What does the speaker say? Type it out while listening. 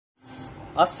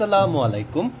আসসালামু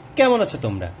আলাইকুম, কেমন আছো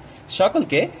তোমরা?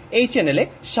 সকলকে এই চ্যানেলে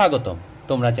স্বাগতম।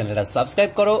 তোমরা চ্যানেলটা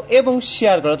সাবস্ক্রাইব করো এবং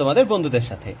শেয়ার করো তোমাদের বন্ধুদের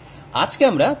সাথে। আজকে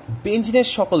আমরা বেঞ্জিনের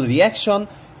সকল রিয়াকশন,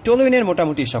 টলুইনের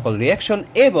মোটামুটি সকল রিয়াকশন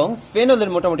এবং ফেনলের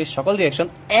মোটামুটি সকল রিয়াকশন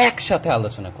একসাথে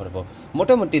আলোচনা করব।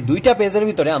 মোটামুটি 2টা পেজের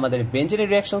ভিতরে আমাদের বেঞ্জিনের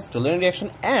রিয়াকশন, টলুইনের রিয়াকশন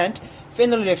অ্যান্ড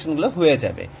ফেনলের রিয়াকশনগুলো হয়ে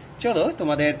যাবে। চলো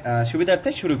তোমাদের সুবিধার্থে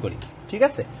শুরু করি, ঠিক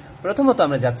আছে? প্রথমত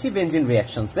আমরা যাচ্ছি বেঞ্জিন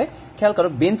রিয়াকশনসে। খেয়াল করো,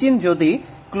 বেঞ্জিন যদি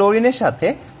ক্লোরিনের সাথে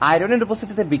আয়রনের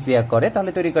উপস্থিতিতে বিক্রিয়া করে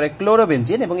তাহলে তৈরি করে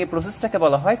ক্লোরোবেঞ্জিন এবং এই প্রসেসটাকে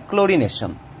বলা হয়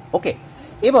ক্লোরিনেশন। ওকে,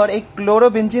 এবার এই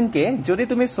ক্লোরোবেঞ্জিনকে যদি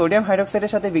তুমি সোডিয়াম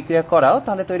হাইড্রোক্সাইডের সাথে বিক্রিয়া করাও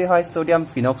তাহলে তৈরি হয় সোডিয়াম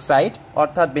ফিনক্সাইড,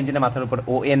 অর্থাৎ বেঞ্জিনের মাথার উপর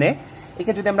ONA।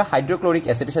 একে যদি আমরা হাইড্রোক্লোরিক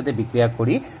অ্যাসিডের সাথে বিক্রিয়া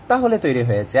করি তাহলে তৈরি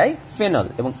হয়ে যায় ফেনল,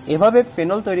 এবং এভাবে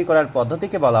ফেনল তৈরি করার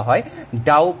পদ্ধতিকে বলা হয়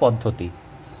ডাউ পদ্ধতি।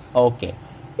 ওকে,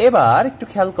 এবার একটু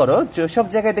খেয়াল করো, যেসব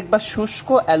জায়গায় দেখবা শুষ্ক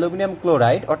অ্যালুমিনিয়াম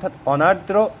ক্লোরাইড অর্থাৎ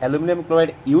অনার্দ্র অ্যালুমিনিয়াম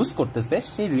ক্লোরাইড ইউজ করতেছে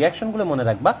সেই রিয়াকশনগুলো মনে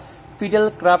রাখবা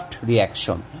ফিডেলক্রাফট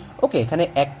রিয়াকশন। ওকে, এখানে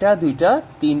 1টা 2টা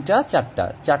 3টা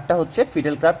 4টা হচ্ছে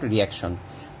ফিডেলক্রাফট রিয়াকশন।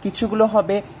 কিছুগুলো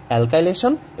হবে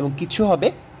অ্যালকাইলেশন এবং কিছু হবে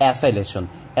অ্যাসাইলেশন।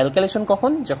 অ্যালকাইলেশন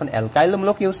কখন? যখন অ্যালকাইল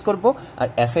মূলক ইউজ করব, আর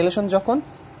অ্যাসাইলেশন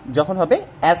যখন হবে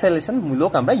অ্যাসাইলেশন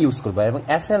মূলক আমরা ইউজ করবো। এবং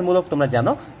অ্যাসাইল মূলক তোমরা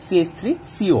জানো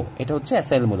CH3CO, এটা হচ্ছে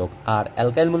অ্যাসাইল মূলক, আর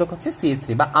অ্যালকাইল মূলক হচ্ছে CH3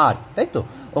 বা R, তাই তো?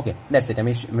 ওকে, দ্যাটস ইট।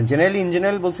 আমি জেনারেলি ইন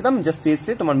জেনারেল বলছিলাম জাস্ট CH3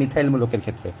 তোমার মিথাইল মূলকের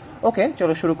ক্ষেত্রে। ওকে,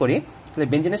 চলো শুরু করি। তাহলে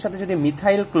বেঞ্জিনের সাথে যদি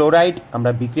মিথাইল ক্লোরাইড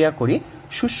আমরা বিক্রিয়া করি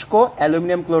শুষ্ক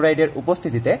অ্যালুমিনিয়াম ক্লোরাইডের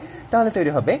উপস্থিতিতে তাহলে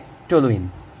তৈরি হবে টলুইন।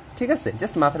 ঠিক আছে,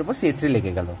 জাস্ট মাথার উপর CH3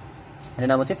 লেগে গেল। এর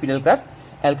নাম হচ্ছে ফিডেলক্রাফট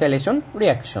অ্যালকাইলেশন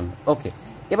রিয়াকশন। ওকে,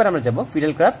 এবার আমরা যাব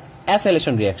ফিডেলক্রাফট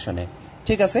অ্যাসাইলেশন রিয়াকশনে।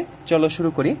 ঠিক আছে, চলো শুরু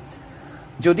করি।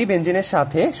 যদি বেঞ্জিনের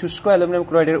সাথে শুষ্ক অ্যালুমিনিয়াম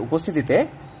ক্লোরাইডের উপস্থিতিতে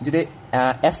যদি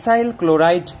অ্যাসাইল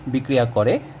ক্লোরাইড বিক্রিয়া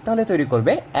করে তাহলে তৈরি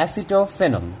করবে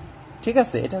অ্যাসিটোফেনল। ঠিক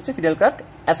আছে, এটা হচ্ছে ফিডেলক্রাফট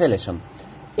অ্যাসাইলেশন।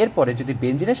 এরপরে যদি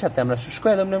বেঞ্জিনের সাথে আমরা শুষ্ক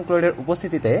অ্যালুমিনিয়াম ক্লোরাইডের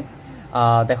উপস্থিতিতে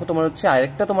দেখো তোমার হচ্ছে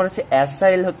আরেকটা তোমার হচ্ছে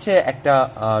অ্যাসাইল হচ্ছে একটা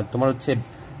তোমার হচ্ছে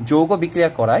যৌগ বিক্রিয়া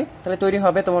করায় তাহলে তৈরি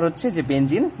হবে তোমার হচ্ছে যে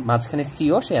বেঞ্জিন, মাঝখানে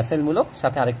CO সেই অ্যাসাইল মূলক,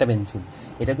 সাথে আরেকটা বেঞ্জিন।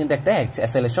 এটা কিন্তু একটা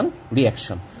অ্যাসাইলেশন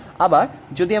রিয়াকশন। আবার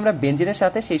যদি আমরা বেঞ্জিনের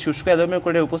সাথে সেই শুষ্ক অ্যালুমিনিয়াম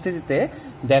ক্লোরাইডের উপস্থিতিতে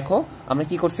দেখো আমরা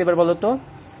কি করছি এবার বলো তো,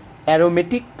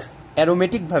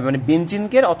 অ্যারোমেটিক ভাবে মানে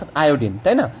বেঞ্জিনকে অর্থাৎ আয়োডিন,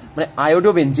 তাই না, মানে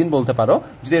আয়োডো বেঞ্জিন বলতে পারো,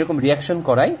 যদি এরকম রিয়াকশন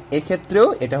করাই এক্ষেত্রেও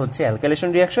এটা হচ্ছে অ্যালকাইলেশন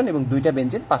রিয়াকশন এবং 2টা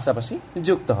বেঞ্জিন পাশাপাশি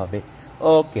যুক্ত হবে।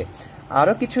 ওকে,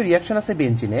 আরো কিছু রিয়াকশন আছে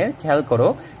বেঞ্জিনের, খেয়াল করো।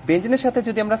 বেঞ্জিনের সাথে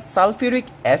যদি আমরা সালফিউরিক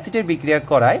অ্যাসিডের বিক্রিয়া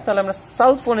করাই তাহলে আমরা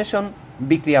সালফোনেশন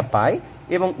বিক্রিয়া পাই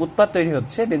এবং উৎপাদ তৈরি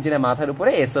হচ্ছে বেঞ্জিনের মাথার উপরে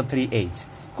SO3H।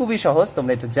 খুবই সহজ,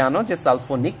 তোমরা এটা জানো যে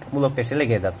সালফোনিক মূলকটা এসে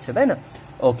লেগে যাচ্ছে, তাই না?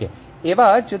 ওকে,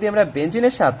 এবার যদি আমরা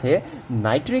বেঞ্জিনের সাথে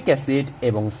নাইট্রিক অ্যাসিড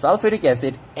এবং সালফিউরিক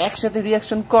অ্যাসিড একসাথে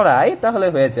রিয়াকশন করাই তাহলে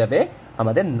হয়ে যাবে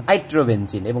আমাদের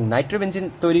নাইট্রোবেঞ্জিন। এবং নাইট্রোবেঞ্জিন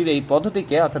তৈরির এই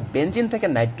পদ্ধতিকে অর্থাৎ বেঞ্জিন থেকে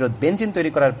নাইট্রোবেঞ্জিন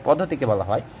তৈরি করার পদ্ধতিকে বলা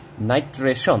হয়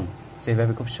নাইট্রেশন।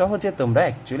 সেভাবে খুব সহজে তোমরা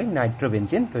অ্যাকচুয়ালি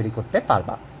নাইট্রোবেঞ্জিন তৈরি করতে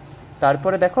পারবা।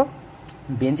 তারপরে দেখো,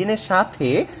 বেঞ্জিনের সাথে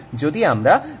যদি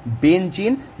আমরা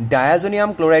বেঞ্জিন ডায়াজোনিয়াম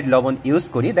ক্লোরাইড লবণ ইউজ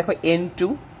করি, দেখো N2,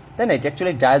 তাই না, এটা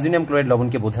অ্যাকচুয়ালি ডায়াজোনিয়াম ক্লোরাইড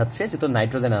লবণকে বোঝাচ্ছে, যেহেতু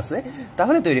নাইট্রোজেন আছে,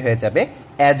 তাহলে তৈরি হয়ে যাবে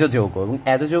অ্যাজো যৌগ। এবং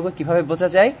অ্যাজো যৌগ কিভাবে বোঝা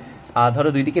যায়? ধরো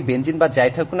দুই দিকে বেঞ্জিন বা যাই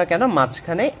থাকুক না কেন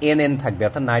মাঝখানে NN থাকবে,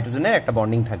 অর্থাৎ নাইট্রোজেনের একটা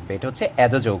বন্ডিং থাকবে, এটা হচ্ছে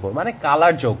অ্যাজো যৌগ, মানে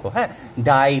কালার যৌগ। হ্যাঁ,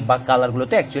 ডাই বা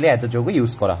কালারগুলোতে অ্যাকচুয়ালি অ্যাজো যৌগ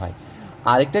ইউজ করা হয়।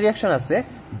 আরেকটা রিয়াকশন আছে,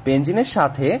 বেঞ্জিনের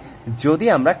সাথে যদি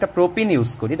আমরা একটা প্রোপিন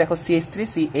ইউজ করি, দেখো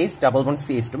CH3CH ডাবল বন্ড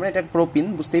CH2, মানে এটা প্রোপিন,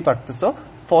 বুঝতেই পারতেছো,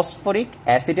 ফসফরিক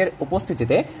অ্যাসিডের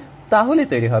উপস্থিতিতে, তাহলে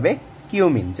তৈরি হবে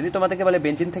কিউমিন। যদি তোমাদেরকে বলে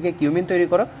বেঞ্জিন থেকে কিউমিন তৈরি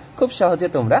করো, খুব সহজে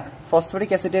তোমরা ফসফরিক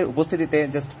অ্যাসিডের উপস্থিতিতে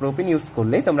জাস্ট প্রোপিন ইউজ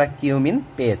করলেই তোমরা কিউমিন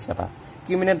পেয়ে যাবা।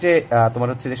 কিউমিনের যে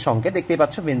তোমার হচ্ছে যে সংকেত দেখতেই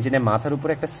পাচ্ছ, বেঞ্জিনের মাথার উপর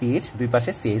একটা CH, দুই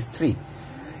পাশে CH3।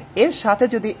 এর সাথে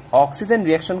যদি অক্সিজেন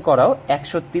রিয়াকশন করাও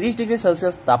 130 ডিগ্রি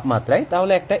সেলসিয়াস তাপমাত্রায়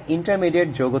তাহলে একটা ইন্টারমিডিয়েট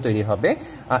যৌগ তৈরি হবে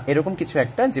এরকম কিছু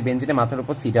একটা, যে বেঞ্জিনের মাথার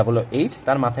উপর COOH,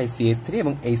 তার মাথায় CH3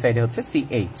 এবং এই সাইডে হচ্ছে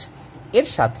CH। এর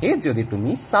সাথে যদি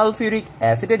তুমি সালফিউরিক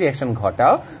অ্যাসিডের রিয়াকশন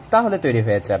ঘটাও তাহলে তৈরি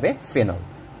হয়ে যাবে ফেনল।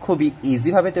 খুবই ইজি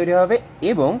ভাবে তৈরি হবে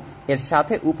এবং এর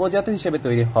সাথে উপজাত হিসেবে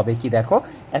তৈরি হবে কি দেখো,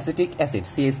 অ্যাসিটিক অ্যাসিড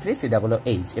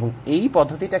CH3COOH। এবং এই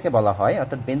পদ্ধতিটাকে বলা হয়,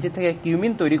 অর্থাৎ বেঞ্জিন থেকে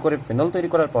কিউমিন তৈরি করে ফেনল তৈরি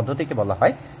করার পদ্ধতিকে বলা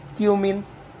হয় কিউমিন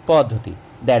পদ্ধতি।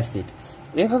 That's it.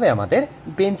 এভাবে আমাদের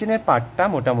বেঞ্জিনের পার্টটা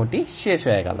মোটামুটি শেষ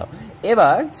হয়ে গেল।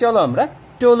 এবার চলো আমরা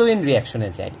টলুইন রিয়াকশনে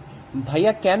যাই।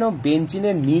 ভাইয়া, কেন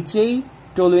বেঞ্জিনের নিচেই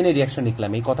টলুইনের রিয়াকশন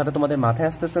লিখলাম? এই কথাটা তোমাদের মাথায়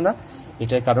আসতেছে না?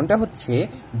 এটার কারণটা হচ্ছে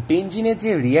বেঞ্জিনের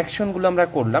যে রিয়াকশনগুলো আমরা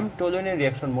করলাম, টলুইনের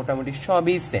রিয়াকশন মোটামুটি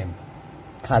সবই সেম,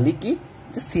 খালি কি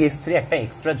যে CH3 একটা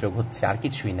এক্সট্রা যোগ হচ্ছে, আর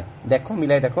কিছুই না। দেখো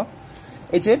মিলাই দেখো,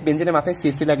 এই যে বেঞ্জিনের মাথায়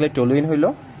CH3 লাগলে টলুইন হইলো,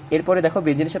 এরপরে দেখো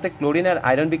বেঞ্জিনের সাথে ক্লোরিন আর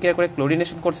আয়রন বিক্রিয়া করে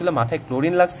ক্লোরিনেশন করছিল, মাথায়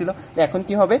ক্লোরিন লাগছিল। এখন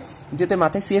কি হবে, যেহেতু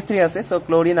মাথায় CH3 আছে, সো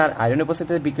ক্লোরিন আর আয়রনের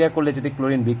উপস্থিতিতে বিক্রিয়া করলে যদি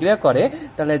ক্লোরিন বিক্রিয়া করে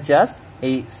তাহলে জাস্ট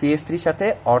এই CH3 সাথে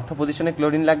অর্থ পজিশনে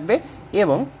ক্লোরিন লাগবে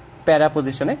এবং প্যারা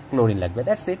পজিশনে ক্লোরিন লাগবে,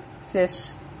 দ্যাটস ইট, শেষ।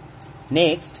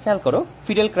 নেক্সট খেয়াল করো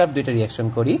ফিডেল ক্রাফট দুইটা রিয়াকশন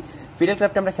করি। ফিডেল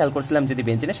ক্রাফটে আমরা খেয়াল করছিলাম যদি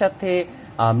বেঞ্জিনের সাথে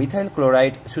মিথাইল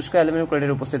ক্লোরাইড শুষ্ক অ্যালুমিনিয়াম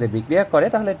ক্লোরাইডের উপস্থিতিতে বিক্রিয়া করে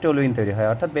তাহলে টলুইন তৈরি হয়,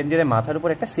 অর্থাৎ বেঞ্জিনের মাথার উপর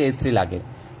একটা CH3 লাগে,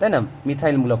 তাই না,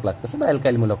 মিথাইল মূলক লাগতেছে বা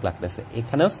অ্যালকাইল মূলক লাগতেছে।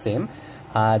 এখানেও সেম,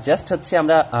 জাস্ট হচ্ছে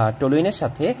আমরা টলুইনের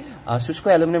সাথে শুষ্ক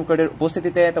অ্যালুমিনিয়াম ক্লোরাইডের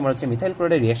উপস্থিতিতে তোমার হচ্ছে মিথাইল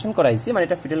ক্লোরাইড রিয়াকশন করাইছি, মানে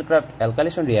এটা ফিডেল ক্রাফট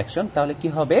অ্যালকাইলেশন রিয়াকশন। তাহলে কি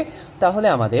হবে, তাহলে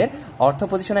আমাদের অর্থ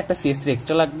পজিশনে একটা CH3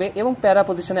 এক্সট্রা লাগবে এবং প্যারা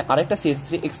পজিশনে আরেকটা CH3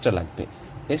 এক্সট্রা লাগবে।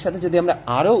 এর সাথে যদি আমরা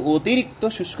আরো অতিরিক্ত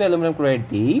শুষ্ক অ্যালুমিনিয়াম ক্লোরাইড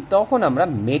দিই তখন আমরা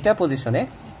মেটা পজিশনে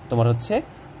তোমার হচ্ছে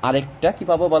আরেকটা কি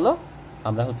পাবো বলো,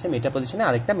 আমরা হচ্ছে মেটা পজিশনে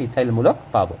আরেকটা মিথাইল মূলক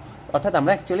পাবো, অর্থাৎ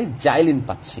আমরা অ্যাকচুয়ালি জাইলিন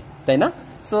পাচ্ছি, তাই না।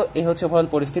 সো এই হচ্ছে ওভারঅল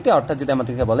পরিস্থিতি। অর্থাৎ যদি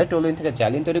আমাদেরকে বলে টলুইন থেকে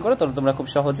জাইলিন তৈরি করো, তাহলে তোমরা খুব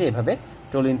সহজে এভাবে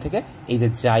টলুইন থেকে এই যে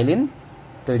জাইলিন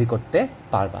তৈরি করতে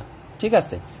পারবা, ঠিক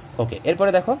আছে। ওকে,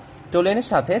 এরপরে দেখো টলুইনের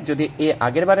সাথে যদি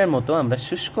আগের বারের মতো আমরা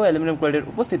শুষ্ক অ্যালুমিনিয়াম ক্লোরাইডের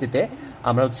উপস্থিতিতে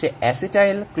আমরা হচ্ছে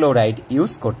অ্যাসিটাইল ক্লোরাইড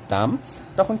ইউজ করতাম,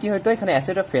 তখন কি হয়তো এখানে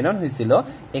অ্যাসিটোফেনন হয়েছিল,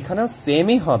 এখানেও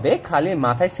সেমই হবে, খালি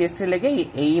মাথায় CH3 লেগে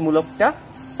এই মূলকটা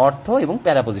অর্থ এবং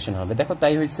প্যারা পজিশন হবে। দেখো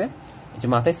তাই হয়েছে, যে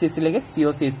মাথায় CH3 লেগে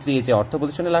COCH3 এই যে অর্থ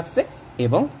পজিশনে লাগছে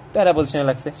এবং প্যারা পজিশনে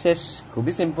লাগছে, শেষ,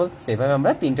 খুবই সিম্পল। সেভাবে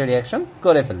আমরা তিনটা রিয়াকশন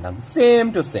করে ফেললাম সেম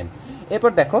টু সেম।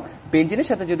 এরপর দেখো বেঞ্জিনের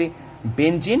সাথে যদি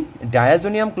বেঞ্জিন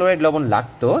ডায়াজোনিয়াম ক্লোরাইড লবণ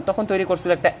লাগতো তখন তৈরি করছিল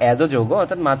একটা অ্যাজো যৌগ,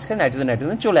 অর্থাৎ মাঝখানে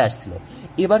নাইট্রোজেন চলে আসছিল।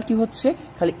 এবার কি হচ্ছে,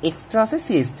 খালি এক্সট্রা আছে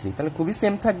CH3, তাহলে খুবই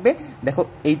সেম থাকবে। দেখো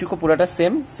এইটুকু পুরাটা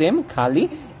সেম সেম, খালি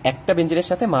একটা বেঞ্জিনের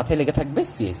সাথে মাথায় লেগে থাকবে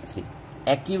CH3,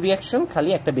 একই রিয়াকশন, খালি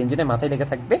একটা বেঞ্জিনের মাথায় লেগে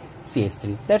থাকবে CH3,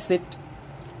 দ্যাটস ইট,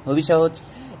 খুবই সহজ।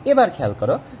 এবার খেয়াল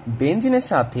করো বেঞ্জিনের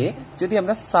সাথে যদি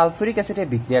আমরা সালফিউরিক অ্যাসিডে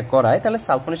বিক্রিয়া করাই তাহলে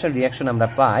সালফোনেশন রিয়াকশন আমরা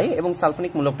পাই এবং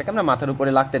সালফোনিক মূলকটাকে আমরা মাথার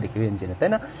উপরে লাগতে দেখি বেঞ্জিনে, তাই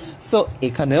না। সো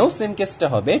এখানেও সেম কেসটা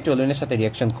হবে, টলুইনের সাথে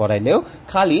রিয়াকশন করাইলেও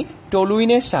খালি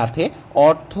টলুইনের সাথে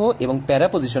অর্থ এবং প্যারা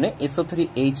পজিশনে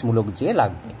SO3H মূলক যে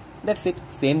লাগবে, দ্যাটস ইট,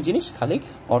 সেম জিনিস, খালি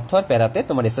অর্থ আর প্যারাতে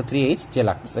তোমার SO3H যে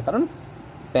লাগতেছে, কারণ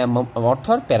অর্থ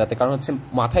আর প্যারাতে, কারণ হচ্ছে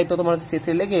মাথায় তো তোমার CH3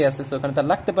 লেগেই আছে, সো এখানে তার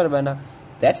লাগতে পারবে না,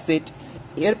 দ্যাটস ইট।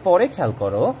 এরপরে খেয়াল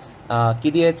করো কি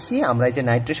দিয়েছি আমরা, এই যে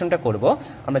নাইট্রেশনটা করব,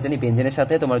 আমরা জানি বেঞ্জিনের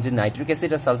সাথে তোমার যদি নাইট্রিক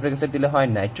অ্যাসিড আর সালফিউরিক অ্যাসিড দিলে হয়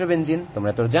নাইট্রোবেনজিন,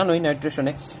 তোমরা তো জানোই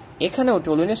নাইট্রেশনে। এখানেও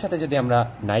টলুইনের সাথে যদি আমরা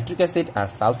নাইট্রিক অ্যাসিড আর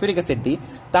সালফিউরিক অ্যাসিড দিই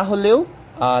তাহলেও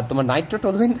তোমার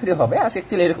নাইট্রোটলুইন তৈরি হবে।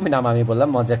 অ্যাকচুয়ালি এরকমই নাম আমি বললাম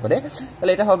মজা করে,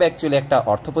 তাহলে এটা হবে অ্যাকচুয়ালি একটা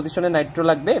অর্থ পজিশনে নাইট্রো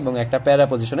লাগবে এবং একটা প্যারা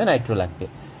পজিশনে নাইট্রো লাগবে।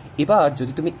 এবার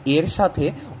যদি তুমি এর সাথে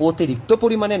অতিরিক্ত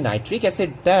পরিমাণে নাইট্রিক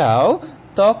অ্যাসিড দাও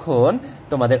তখন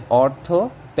তোমাদের অর্থ,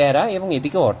 প্যারা এবং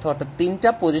এদিকে অর্থ, অর্থাৎ তিনটা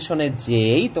পজিশনে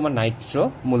যেই তোমার নাইট্রো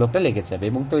মূলকটা লেগে যাবে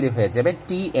এবং তৈরি হয়ে যাবে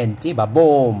TNT বা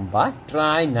বোম বা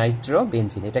ট্রাই নাইট্রো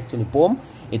বেঞ্জিন। এটা অ্যাকচুয়ালি বোম,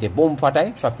 এতে বোম ফাটায়,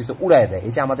 সবকিছু উড়ায় দেয়।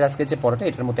 এই যে আমাদের আজকে যে পড়াটা,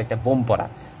 এটার মধ্যে একটা বোম পড়া,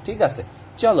 ঠিক আছে।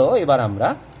 চলো এবার আমরা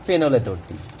ফেনলে দৌড়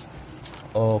দিই।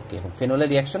 ওকে, ফেনলের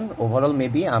রিয়াকশন ওভারঅল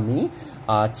মেবি আমি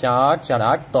 4, 4,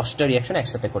 8, 10টা রিয়াকশন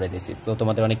একসাথে করে দিয়েছি, সো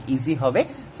তোমাদের অনেক ইজি হবে,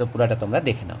 সো পুরাটা তোমরা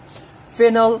দেখে নাও।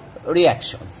 ফেনল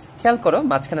রিয়াকশনস, খেয়াল করো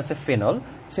মাঝখানে আছে ফেনল,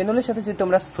 ফেনলের সাথে যদি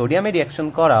তোমরা সোডিয়ামের রিয়াকশন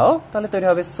করাও তাহলে তৈরি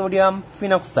হবে সোডিয়াম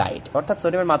ফিনক্সাইড, অর্থাৎ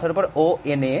সোডিয়ামের মাথার উপর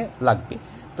ONA লাগবে,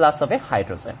 প্লাস হবে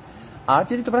হাইড্রোজেন। আর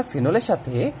যদি তোমরা ফেনলের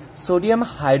সাথে সোডিয়াম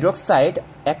হাইড্রোক্সাইড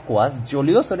অ্যাকোয়াস,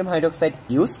 জলীয় সোডিয়াম হাইড্রোক্সাইড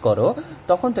ইউজ করো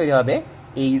তখন তৈরি হবে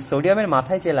এই সোডিয়ামের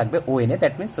মাথায় যে লাগবে ONA,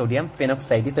 দ্যাট মিনস সোডিয়াম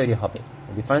ফেনক্সাইডই তৈরি হবে।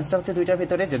 ডিফারেন্সটা হচ্ছে দুইটার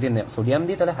ভিতরে, যদি সোডিয়াম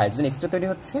দিই তাহলে হাইড্রোজেন এক্সট্রা তৈরি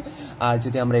হচ্ছে, আর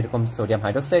যদি আমরা এরকম সোডিয়াম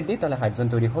হাইড্রোক্সাইড দিই তাহলে হাইড্রোজেন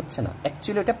তৈরি হচ্ছে না,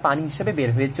 অ্যাকচুয়ালি ওটা পানি হিসেবে বের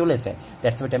হয়ে চলে যায়,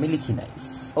 দ্যাটস ওয়াই আমি লিখি নাই।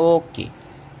 ওকে,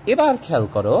 এবার খেয়াল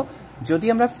করো যদি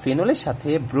আমরা ফেনলের সাথে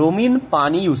ব্রোমিন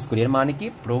পানি ইউজ করি, এর মানে কি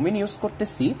ব্রোমিন ইউজ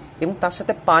করতেছি এবং তার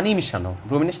সাথে পানি মিশানো,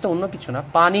 ব্রোমিনের সাথে অন্য কিছু না,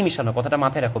 পানি মিশানো, কথাটা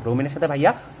মাথায় রাখো, ব্রোমিনের সাথে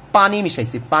ভাইয়া পানি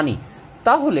মিশাইছি, পানি।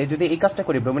 তাহলে যদি এই কাজটা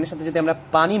করি, ব্রোমিনের সাথে যদি আমরা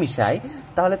পানি মিশাই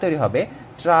তাহলে তৈরি হবে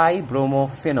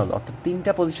ট্রাইব্রোমোফেনল, অর্থাৎ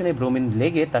তিনটা পজিশনে ব্রোমিন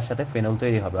লেগে তার সাথে ফেনল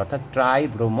তৈরি হবে, অর্থাৎ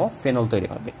ট্রাইব্রোমোফেনল তৈরি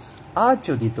হবে। আর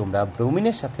যদি তোমরা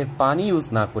ব্রোমিনের সাথে পানি ইউজ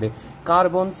না করে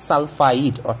কার্বন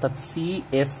সালফাইড অর্থাৎ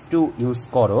CS2 ইউজ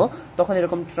করো তখন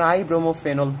এরকম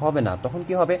ট্রাইব্রোমোফেনল হবে না, তখন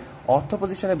কি হবে, অর্থ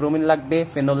পজিশনে ব্রোমিন লাগবে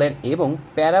ফেনলের এবং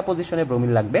প্যারা পজিশনে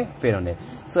ব্রোমিন লাগবে ফেনলের।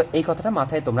 সো এই কথাটা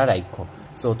মাথায় তোমরা রাখো।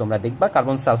 সো তোমরা দেখবা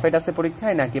কার্বন সালফাইড আছে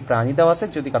পরীক্ষায় নাকি পানি দেওয়া আছে,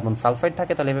 যদি কার্বন সালফাইড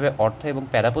থাকে তাহলে এভাবে অর্থ এবং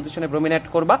প্যারা পজিশনে ব্রোমিন অ্যাড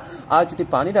করবা, আর যদি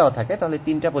পানি দেওয়া থাকে তাহলে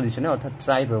তিনটা পজিশনে অর্থাৎ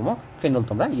ট্রাইব্রোমোফেনল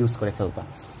তোমরা ইউজ করে ফেলবা।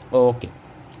 ওকে,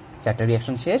 4টা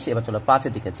রিয়াকশন শেষ, এবার চলো 5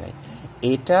 এর দিকে যাই।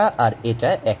 এটা আর এটা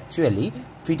অ্যাকচুয়ালি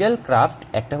ফিডেল ক্রাফট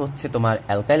একটা হচ্ছে তোমার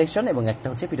অ্যালকাইলেশন এবং একটা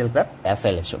হচ্ছে ফিডেল ক্রাফট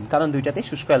অ্যাসাইলেশন, কারণ দুইটাতেই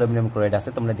শুষ্ক অ্যালুমিনিয়াম ক্লোরাইড আছে,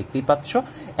 তোমরা দেখতেই পাচ্ছ।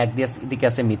 একদিকে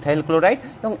আছে মিথাইল ক্লোরাইড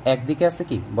এবং একদিকে আছে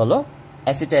কি বলো,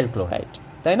 অ্যাসিটাইল ক্লোরাইড,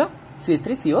 তাই না,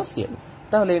 CH3COCl।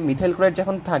 তাহলে মিথাইল ক্লোরাইড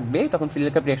যখন থাকবে তখন ফিডেল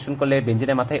ক্রাফট রিঅ্যাকশন করলে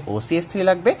বেঞ্জিনের মাথায় OCH3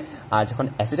 লাগবে, আর যখন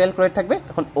অ্যাসিটাইল ক্লোরাইড থাকবে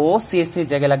তখন OCH3 এর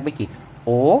জায়গায় লাগবে কি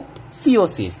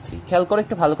OCOCH3। খেয়াল করে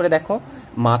একটু ভালো করে দেখো,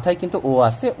 মাথায় কিন্তু O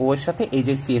আছে, O এর সাথে এই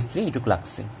যে CH3 এটুকু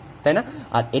লাগছে, তাই না।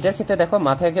 আর এটার ক্ষেত্রে দেখো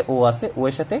মাথায় আগে O আছে, O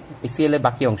এর সাথে Cl এর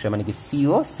বাকি অংশ মানে কি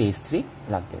COCH3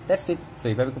 লাগবে। That's it. সো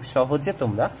এইভাবে খুব সহজে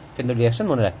তোমরা ফিডেল রিঅ্যাকশন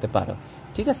মনে রাখতে পারো,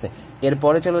 ঠিক আছে।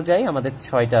 এরপরে চলো যাই, আমাদের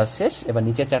 6টা শেষ, এবার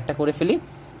নিচে 4টা করে ফেলি।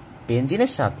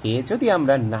 বেঞ্জিনের সাথে যদি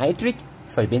আমরা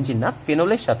বেঞ্জিন না,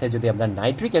 ফেনলের সাথে যদি আমরা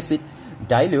নাইট্রিক অ্যাসিড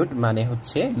ডাইলিউট মানে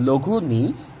হচ্ছে লঘু নিই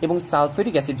এবং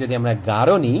সালফিউরিক অ্যাসিড যদি আমরা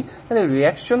গাঢ় নিই, তাহলে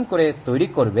রিঅ্যাকশন করে তৈরি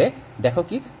করবে, দেখো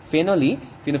কি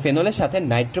ফেনলের সাথে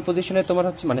নাইট্রো পজিশনে তোমার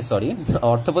হচ্ছে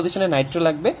অর্থ পজিশনে নাইট্রো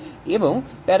লাগবে এবং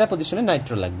প্যারা পজিশনে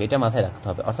নাইট্রো লাগবে, এটা মাথায় রাখতে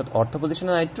হবে। অর্থাৎ অর্থ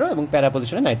পজিশনে নাইট্রো এবং প্যারা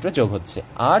পজিশনে নাইট্রো যোগ হচ্ছে।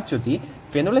 আর যদি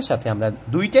ফেনলের সাথে আমরা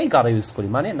দুইটাই গাঢ় ইউজ করি,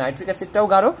 মানে নাইট্রিক অ্যাসিডটাও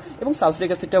গাঢ় এবং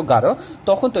সালফিউরিক অ্যাসিডটাও গাঢ়,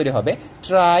 তখন তৈরি হবে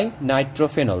ট্রাই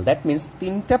নাইট্রোফেনল। দ্যাট মিনস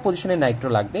 3টা পজিশনে নাইট্রো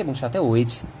লাগবে এবং সাথে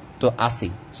OH তো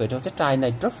আসেই। সো এটা হচ্ছে ট্রাই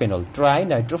নাইট্রোফেনল,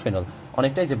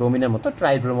 অনেকটাই যে ব্রোমিনের মতো,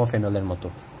 ট্রাইব্রোমোফেনলের মতো,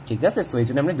 ঠিক আছে। সো এই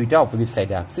জন্য আমরা দুইটা অপোজিট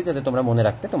সাইডে আঁকছি যাতে তোমরা মনে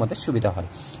রাখতে তোমাদের সুবিধা হয়।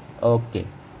 ওকে,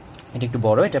 এটা একটু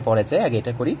বড়, এটা পরে যায়, আগে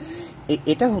এটা করি।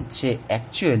 এটা হচ্ছে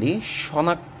অ্যাকচুয়ালি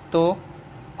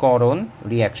শনাক্তকরণ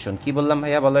রিঅ্যাকশন। কি বললাম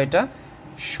ভাইয়া বলো, এটা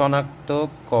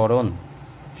শনাক্তকরণ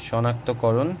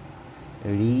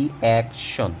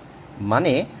রিঅ্যাকশন।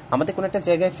 মানে আমাদের কোনো একটা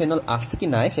জায়গায় ফেনল আছে কি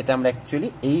নাই সেটা আমরা অ্যাকচুয়ালি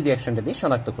এই রিঅ্যাকশনটা দিয়ে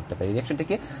শনাক্ত করতে পারি।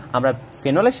 রিঅ্যাকশনটাকে আমরা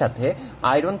ফেনলের সাথে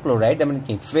আয়রন ক্লোরাইড মানে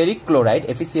কি ফেরিক ক্লোরাইড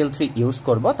FeCl3 ইউজ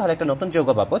করব, তাহলে একটা নতুন যৌগ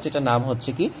পাবো যেটা নাম হচ্ছে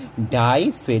কি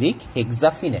ডাইফেরিক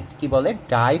হেক্সাফিনেট। কি বলে,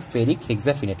 ডাইফেরিক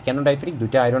হেক্সাফিনেট। কেন ডাইফেরিক?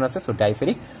 দুইটা আয়রন আছে, সো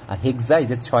ডাইফেরিক, আর হেক্সা এই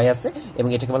যে 6 আছে এবং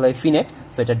এটাকে বলা হয় ফিনেট,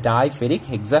 সো এটা ডাইফেরিক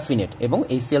হেক্সাফিনেট এবং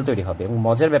HCl তৈরি হবে। এবং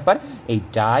মজার ব্যাপার, এই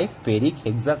ডাইফেরিক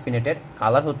হেক্সাফিনেটের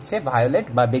কালার হচ্ছে ভায়োলেট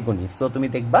বা বেগুনি। সো তুমি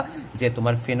দেখবা যে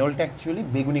তোমার ফেনলটা অ্যাকচুয়ালি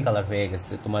বেগুনি কালার হয়ে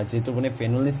গেছে, তোমার যে দ্রবণে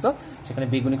ফেনল নিচ্ছ সেখানে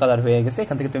বেগুনি কালার হয়ে গেছে।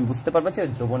 এখান থেকে তুমি বুঝতে পারবে যে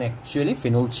দ্রবণে অ্যাকচুয়ালি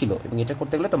ফেনল ছিল, এবং এটা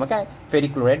করতে গেলে তোমাকে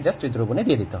ফেরিক ক্লোরাইড জাস্ট ওই দ্রবণে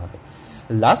দিয়ে দিতে হবে।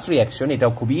 লাস্ট রিঅ্যাকশন,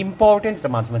 এটাও খুবই ইম্পর্টেন্ট, এটা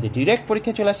মাঝে মাঝে ডিরেক্ট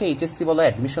পরীক্ষা চলে আসে, এইচএসসি বলো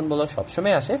অ্যাডমিশন বলো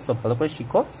সবসময় আসে, সব ভালো করে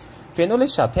শিখো।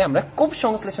 ফেনলের সাথে আমরা কোপ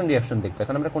সংশ্লেষণ রিঅ্যাকশন দেখবো।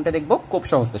 এখন আমরা কোনটা দেখবো? কোপ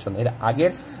সংশ্লেষণ। এর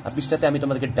আগের পৃষ্ঠাতে আমি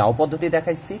তোমাদেরকে ডাও পদ্ধতি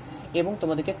দেখাইছি এবং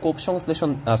তোমাদেরকে কোপ সংশ্লেষণ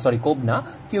কোপ না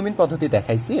কিউমিন পদ্ধতি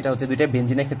দেখাইছি। এটা হচ্ছে দুইটা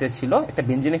বেঞ্জিনের ক্ষেত্রে ছিল, একটা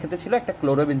বেঞ্জিনের ক্ষেত্রে ছিল, একটা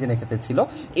ক্লোরো বেঞ্জিনের ক্ষেত্রে ছিল।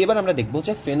 এবার আমরা দেখবো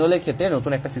যে ফেনলের ক্ষেত্রে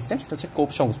নতুন একটা সিস্টেম, সেটা হচ্ছে কোপ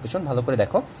সংশ্লেষণ। ভালো করে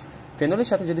দেখো, ফেনলের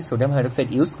সাথে যদি সোডিয়াম হাইড্রোক্সাইড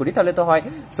ইউজ করি তাহলে তো হয়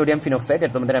সোডিয়াম ফিনক্সাইড,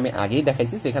 এটা তোমাদের আমি আগেই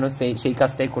দেখাইছি, সেখানেও সেই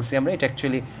কাজটাই করছি আমরা। এটা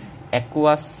অ্যাকচুয়ালি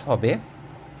অ্যাকুয়াস হবে,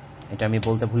 এটা আমি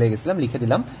বলতে ভুলে গেছিলাম, লিখে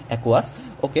দিলাম অ্যাকুয়াস।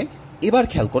 ওকে, এবার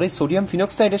খেয়াল করে সোডিয়াম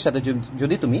ফিনক্সাইডের সাথে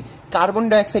যদি তুমি কার্বন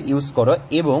ডাইঅক্সাইড ইউজ করো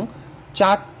এবং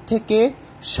 4 থেকে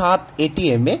 7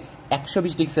 ATM এ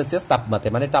 120 ডিগ্রি সেলসিয়াস তাপমাত্রা,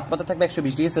 মানে তাপমাত্রা থাকবে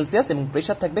 120 ডিগ্রি সেলসিয়াস এবং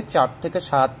প্রেশার থাকবে 4 থেকে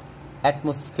 7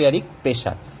 অ্যাটমসফিয়ারিক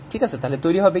প্রেশার, ঠিক আছে। তাহলে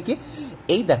তৈরি হবে কি,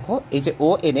 এই দেখো, এই যে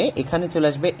ONA এখানে চলে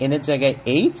আসবে N এর জায়গায়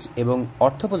H এবং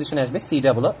অর্থ পজিশনে আসবে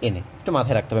COONA, একটু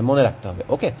মাথায় রাখতে হবে, মনে রাখতে হবে।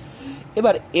 ওকে,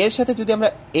 এবার এর সাথে যদি আমরা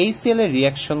HCl এর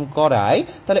রিঅ্যাকশন করাই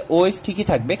তাহলে OH ঠিকই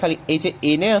থাকবে, খালি এই যে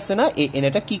Na আছে না, এই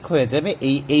NAটা কিক হয়ে যাবে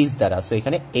এই H দ্বারা, সো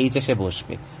এখানে H এসে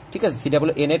বসবে, ঠিক আছে।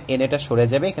 COON এর NAটা সরে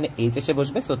যাবে, এখানে H এসে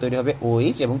বসবে, সো তৈরি হবে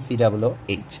OH এবং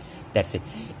COOH, দ্যাটস ইট।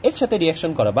 এর সাথে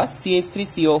রিঅ্যাকশন করাবা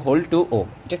CH3CO2O,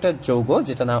 এটা একটা যৌগ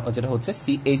যেটা হচ্ছে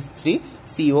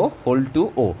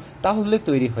CH3CO2O, তাহলে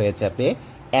তৈরি হয়ে যাবে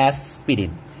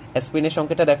অ্যাসপিরিন। অ্যাসপিরিনের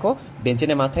সংকেতটা দেখো,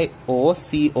 বেঞ্জিনের মাথায়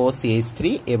OCOCH3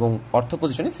 এবং অর্থ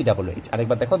পজিশনে COOH।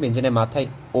 আরেকবার দেখো, বেঞ্জিনের মাথায়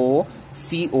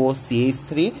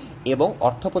OCOCH3 এবং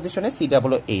অর্থ পজিশনে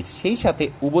COOH, সেই সাথে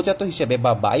উবজাত হিসেবে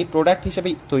বা বাই প্রোডাক্ট হিসেবে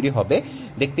তৈরি হবে,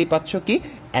 দেখতেই পাচ্ছ কি,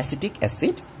 অ্যাসিটিক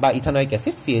অ্যাসিড বা ইথানোয়িক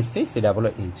অ্যাসিড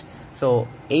CH3COOH। সো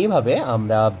এইভাবে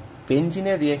আমরা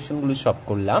বেঞ্জিনের রিঅ্যাকশনগুলো সব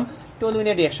করলাম,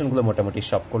 টলুইনের রিঅ্যাকশনগুলো মোটামুটি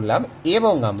সব করলাম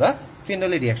এবং আমরা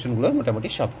ফেনলের রিঅ্যাকশনগুলো মোটামুটি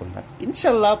সব করলাম।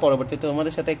 ইনশাল্লাহ পরবর্তীতে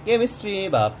তোমাদের সাথে কেমিস্ট্রি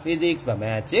বা ফিজিক্স বা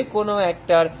ম্যাথ যে কোনো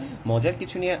একটার মজার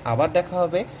কিছু নিয়ে আবার দেখা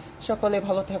হবে। সকলে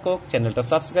ভালো থাকো, চ্যানেলটা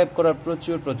সাবস্ক্রাইব করো,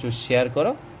 প্রচুর শেয়ার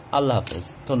করো। আল্লাহ হাফেজ,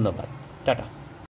 ধন্যবাদ, টাটা।